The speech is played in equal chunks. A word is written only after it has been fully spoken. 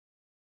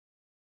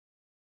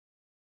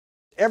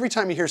every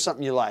time you hear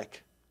something you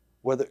like,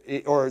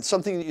 or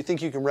something that you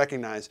think you can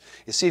recognize,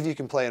 is see if you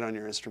can play it on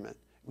your instrument,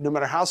 no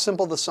matter how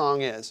simple the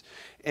song is.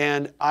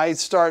 And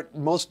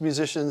most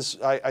musicians,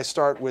 I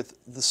start with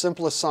the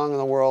simplest song in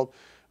the world,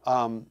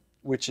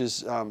 which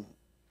is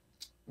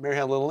Mary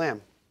Had a Little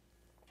Lamb.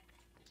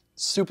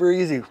 Super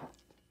easy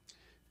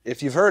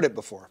if you've heard it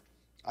before.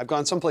 I've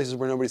gone some places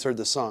where nobody's heard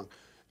this song.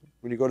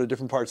 When you go to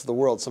different parts of the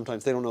world,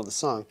 sometimes they don't know the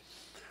song.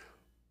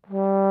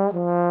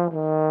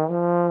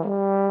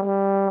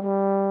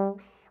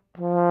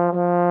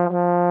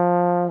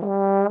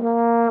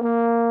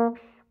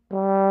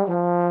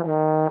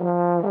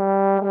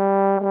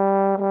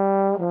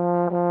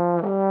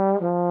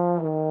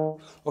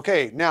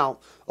 Okay, now,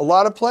 a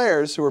lot of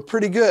players who are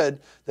pretty good,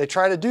 they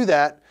try to do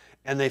that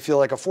and they feel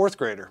like a fourth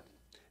grader.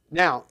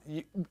 Now,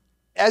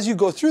 as you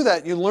go through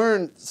that, you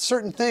learn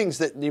certain things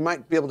that you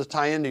might be able to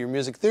tie into your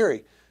music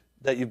theory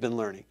that you've been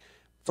learning.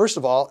 First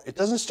of all, it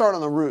doesn't start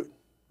on the root,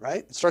 right?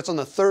 It starts on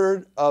the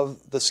third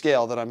of the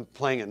scale that I'm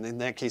playing in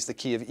that case, the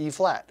key of E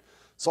flat.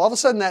 So all of a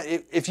sudden,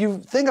 if you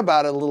think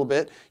about it a little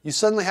bit, you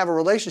suddenly have a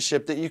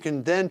relationship that you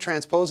can then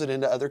transpose it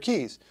into other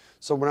keys.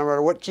 So no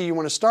matter what key you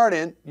want to start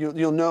in,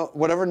 you'll know,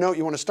 whatever note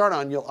you want to start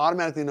on, you'll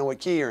automatically know what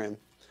key you're in.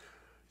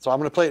 So I'm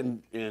going to play it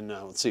in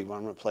let's see, I'm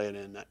going to play it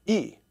in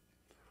E.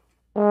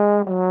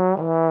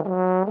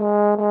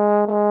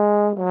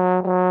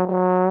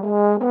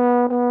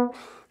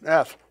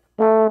 F.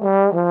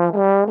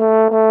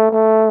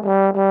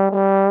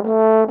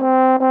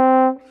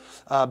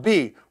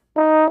 B.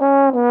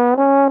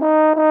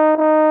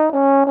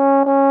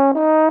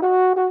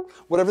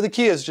 Whatever the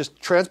key is,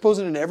 just transpose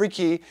it into every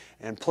key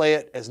and play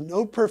it as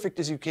note perfect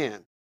as you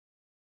can.